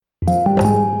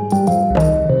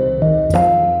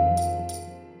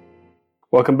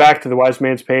Welcome back to The Wise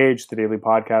Man's Page, the daily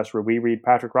podcast where we read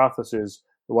Patrick Rothfuss's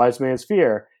The Wise Man's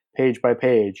Fear, page by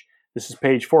page. This is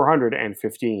page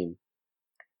 415.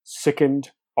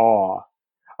 Sickened awe.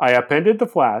 I appended the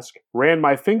flask, ran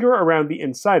my finger around the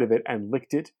inside of it, and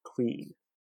licked it clean.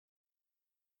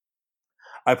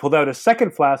 I pulled out a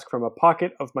second flask from a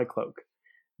pocket of my cloak.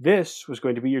 This was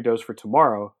going to be your dose for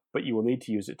tomorrow, but you will need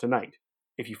to use it tonight.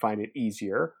 If you find it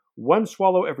easier, 1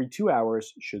 swallow every 2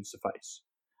 hours should suffice.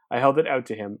 I held it out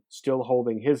to him, still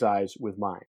holding his eyes with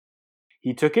mine.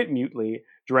 He took it mutely,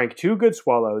 drank 2 good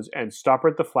swallows, and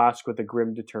stoppered the flask with a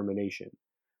grim determination.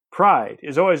 Pride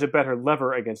is always a better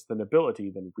lever against the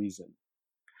nobility than reason.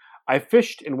 I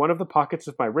fished in one of the pockets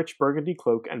of my rich burgundy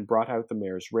cloak and brought out the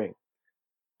mayor's ring.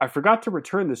 I forgot to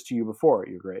return this to you before,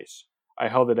 your grace. I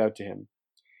held it out to him.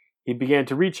 He began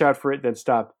to reach out for it, then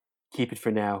stopped. Keep it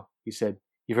for now, he said.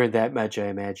 You've earned that much, I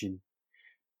imagine.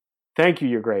 Thank you,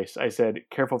 your grace, I said,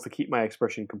 careful to keep my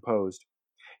expression composed.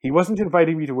 He wasn't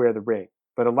inviting me to wear the ring,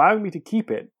 but allowing me to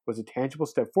keep it was a tangible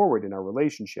step forward in our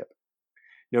relationship.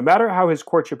 No matter how his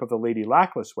courtship of the Lady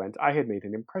Lackless went, I had made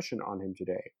an impression on him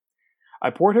today. I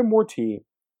poured him more tea,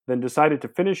 then decided to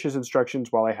finish his instructions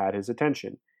while I had his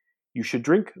attention. You should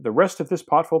drink the rest of this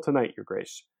potful tonight, your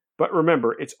grace. But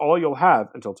remember, it's all you'll have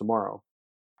until tomorrow.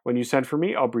 When you send for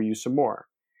me, I'll brew you some more.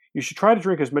 You should try to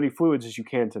drink as many fluids as you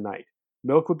can tonight.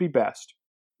 Milk would be best.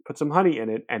 Put some honey in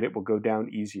it, and it will go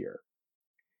down easier.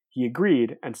 He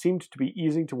agreed and seemed to be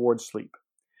easing towards sleep.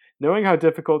 Knowing how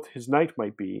difficult his night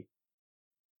would be,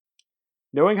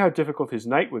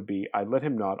 I let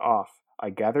him nod off. I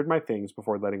gathered my things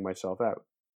before letting myself out.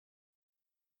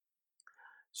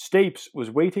 Stapes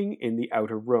was waiting in the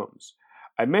outer rooms.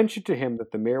 I mentioned to him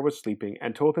that the mayor was sleeping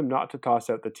and told him not to toss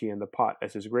out the tea in the pot,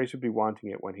 as his grace would be wanting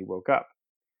it when he woke up.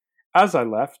 As I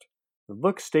left, the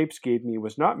look Stapes gave me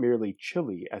was not merely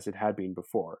chilly as it had been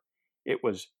before. It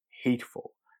was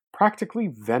hateful, practically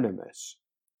venomous.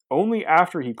 Only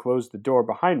after he closed the door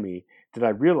behind me did I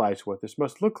realize what this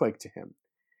must look like to him.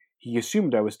 He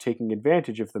assumed I was taking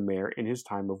advantage of the mayor in his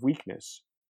time of weakness.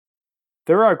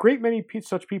 There are a great many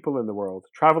such people in the world,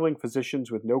 traveling physicians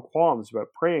with no qualms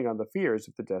about preying on the fears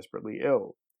of the desperately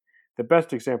ill. The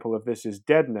best example of this is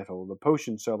Dead Nettle, the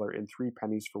potion seller in 3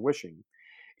 Pennies for Wishing.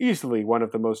 Easily one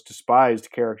of the most despised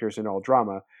characters in all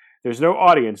drama, there's no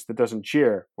audience that doesn't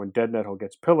cheer when Dead Nettle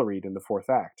gets pilloried in the 4th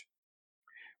act.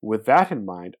 With that in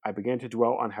mind, I began to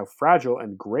dwell on how fragile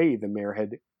and gray the mayor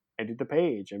had ended the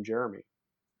page. I'm Jeremy.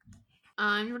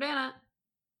 I'm Jordana.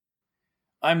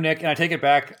 I'm Nick, and I take it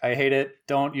back. I hate it.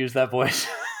 Don't use that voice.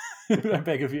 I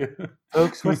beg of you.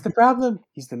 Folks, what's the problem?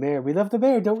 He's the mayor. We love the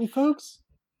mayor, don't we, folks?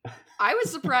 I was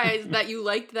surprised that you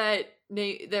liked that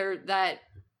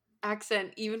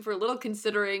accent, even for a little,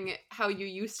 considering how you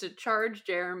used to charge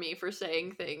Jeremy for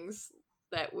saying things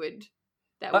that would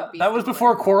be that was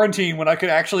before quarantine, when I could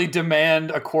actually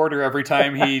demand a quarter every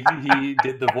time he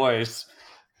did the voice.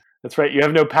 That's right. You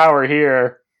have no power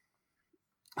here.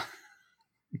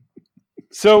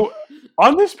 So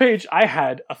on this page, I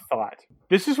had a thought.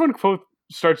 This is when Kvothe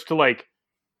starts to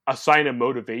assign a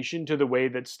motivation to the way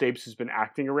that Stapes has been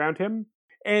acting around him.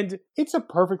 And it's a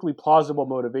perfectly plausible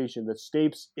motivation that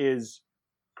Stapes is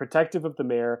protective of the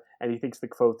mayor and he thinks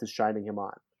that Kvothe is shining him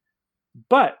on.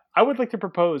 But I would like to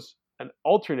propose an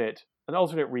alternate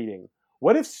reading.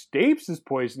 What if Stapes is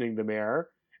poisoning the mayor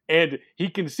and he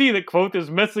can see that Kvothe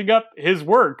is messing up his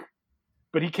work,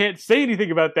 but he can't say anything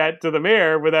about that to the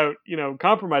mayor without,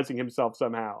 compromising himself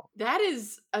somehow? That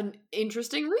is an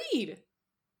interesting read.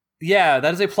 Yeah,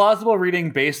 that is a plausible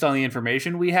reading based on the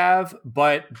information we have,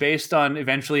 but based on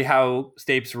eventually how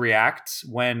Stapes reacts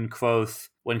when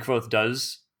Kvothe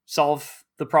does solve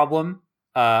the problem,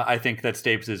 I think that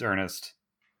Stapes is earnest.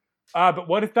 But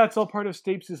what if that's all part of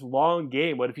Stapes' long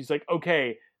game? What if he's like,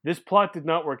 okay, this plot did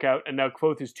not work out, and now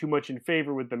Kvothe is too much in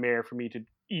favor with the mayor for me to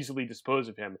easily dispose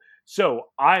of him. So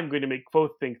I'm going to make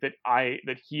Kvothe think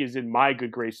that he is in my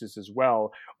good graces as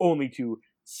well, only to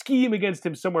scheme against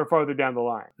him somewhere farther down the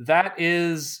line. That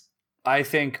is, I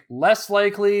think, less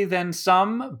likely than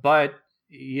some, but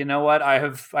you know what?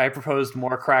 I proposed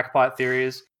more crackpot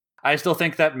theories. I still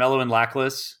think that Mellow and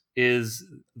Lackless is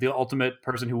the ultimate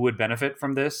person who would benefit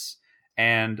from this,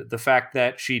 and the fact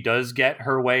that she does get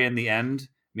her way in the end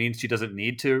means she doesn't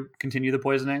need to continue the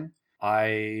poisoning.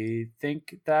 I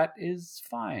think that is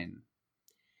fine.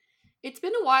 It's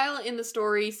been a while in the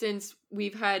story since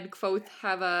we've had Kvothe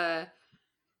have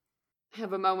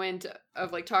a moment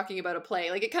of talking about a play.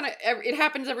 It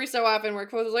happens every so often where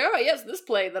Kvothe is like, oh yes, this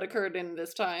play that occurred in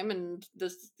this time, and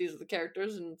these are the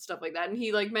characters and stuff like that. And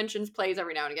he mentions plays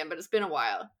every now and again, but it's been a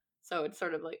while. So it's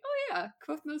sort of oh yeah,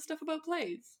 Kvothe knows stuff about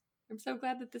plays. I'm so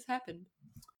glad that this happened.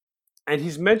 And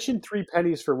he's mentioned 3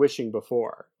 pennies for wishing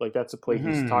before. Like, that's a play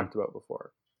he's Mhm. talked about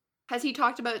before. Has he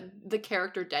talked about the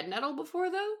character Dead Nettle before,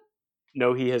 though?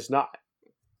 No, he has not.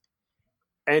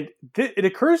 And it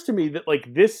occurs to me that,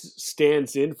 like, this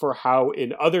stands in for how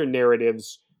in other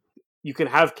narratives you can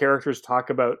have characters talk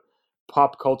about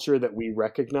pop culture that we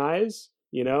recognize,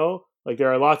 you know? Like,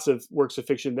 there are lots of works of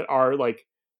fiction that are, like,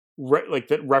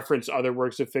 that reference other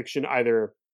works of fiction,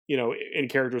 either, you know, in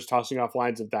characters tossing off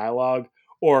lines of dialogue,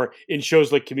 or in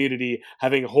shows like Community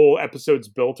having whole episodes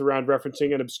built around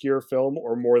referencing an obscure film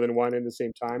or more than one in the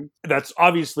same time. That's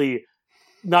obviously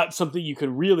not something you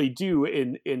can really do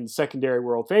in secondary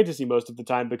world fantasy most of the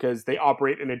time, because they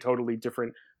operate in a totally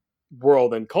different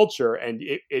world and culture, and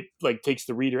it like takes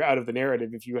the reader out of the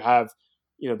narrative if you have,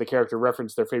 you know, the character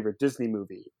reference their favorite Disney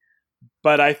movie.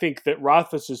 But I think that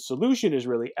Rothfuss's solution is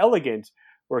really elegant,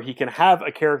 where he can have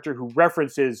a character who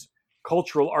references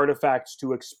cultural artifacts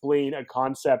to explain a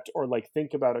concept or like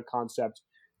think about a concept,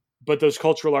 but those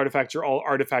cultural artifacts are all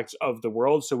artifacts of the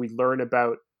world, so we learn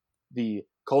about the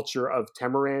culture of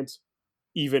Temerant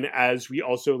even as we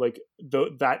also like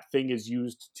that thing is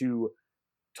used to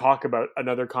talk about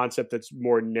another concept that's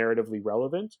more narratively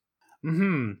relevant.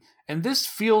 And this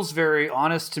feels very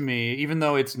honest to me, even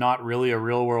though it's not really a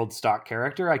real world stock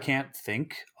character. I can't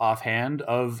think offhand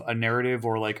of a narrative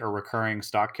or like a recurring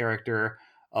stock character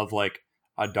of like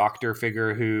a doctor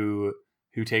figure who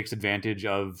takes advantage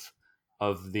of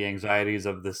the anxieties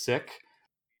of the sick,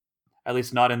 at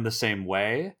least not in the same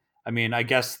way. I mean, I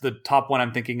guess the top one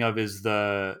I'm thinking of is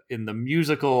in the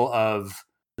musical of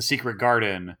The Secret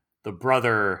Garden, the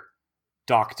brother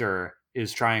doctor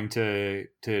is trying to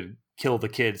kill the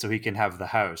kid so he can have the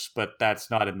house, but that's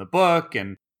not in the book.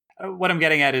 And what I'm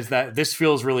getting at is that this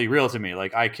feels really real to me.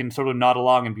 Like, I can sort of nod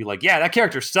along and be like, yeah, that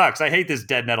character sucks. I hate this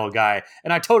Dead Nettle guy.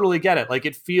 And I totally get it. Like,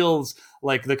 it feels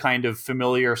like the kind of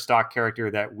familiar stock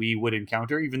character that we would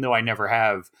encounter, even though I never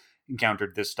have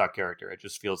encountered this stock character. It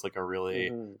just feels like a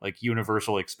really like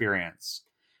universal experience.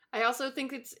 I also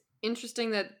think it's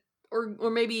interesting that,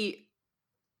 or maybe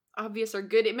obvious or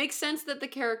good, it makes sense that the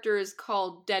character is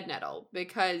called Dead Nettle,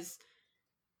 because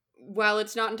while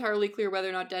it's not entirely clear whether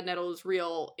or not Dead Nettle is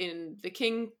real in the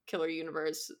King Killer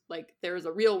universe, like, there is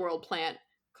a real world plant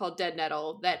called Dead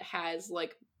Nettle that has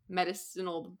like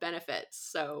medicinal benefits.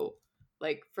 So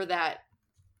like, for that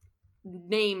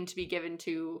name to be given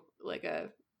to like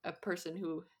a person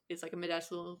who is like a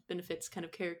medicinal benefits kind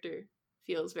of character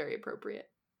feels very appropriate.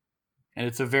 And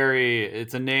it's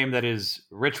a name that is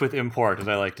rich with import, as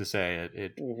I like to say.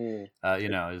 It you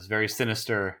know, is very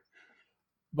sinister,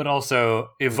 but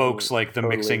also evokes like the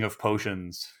mixing of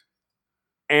potions.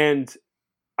 And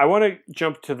I want to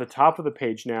jump to the top of the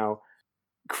page now.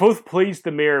 Kvothe plays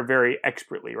the mayor very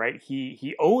expertly, right?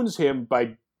 He owns him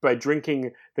by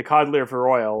drinking the cod liver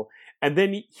oil, and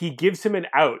then he gives him an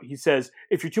out. He says,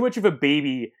 if you're too much of a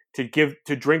baby to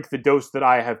drink the dose that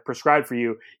I have prescribed for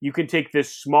you, you can take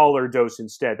this smaller dose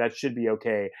instead. That should be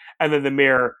okay. And then the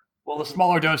mayor... Well, the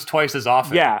smaller dose twice as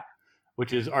often. Yeah.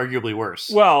 Which is arguably worse.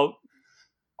 Well,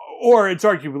 or it's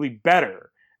arguably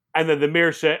better. And then the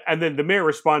mayor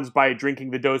responds by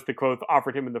drinking the dose that Kvothe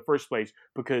offered him in the first place,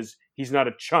 because he's not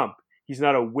a chump. He's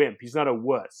not a wimp. He's not a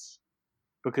wuss.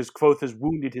 Because Kvothe has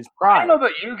wounded his pride. I don't know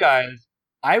about you guys.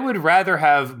 I would rather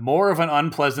have more of an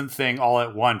unpleasant thing all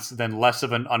at once than less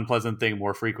of an unpleasant thing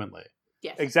more frequently.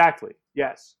 Yes. Exactly.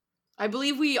 Yes. I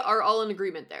believe we are all in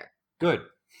agreement there. Good.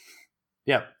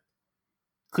 Yep.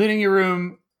 Cleaning your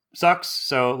room sucks,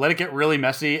 so let it get really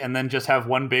messy and then just have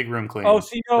one big room clean. Oh,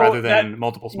 see, no, rather than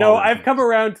multiple small No, rooms I've cleaned. come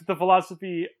around to the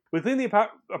philosophy. We clean the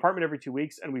apartment every 2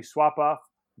 weeks, and we swap off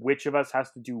which of us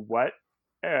has to do what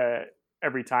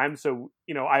every time. So,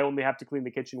 you know, I only have to clean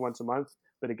the kitchen once a month,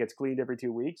 but it gets cleaned every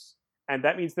 2 weeks. And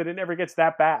that means that it never gets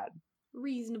that bad.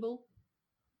 Reasonable.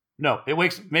 No, it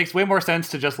makes way more sense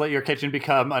to just let your kitchen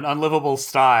become an unlivable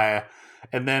sty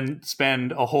and then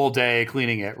spend a whole day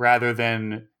cleaning it, rather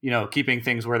than, you know, keeping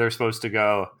things where they're supposed to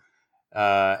go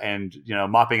and, you know,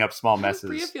 mopping up small messes. How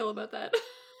does Bria feel about that?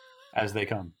 As they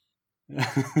come.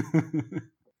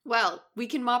 Well, we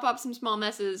can mop up some small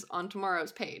messes on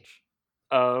tomorrow's page.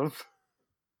 Of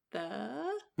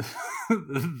The...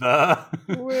 the...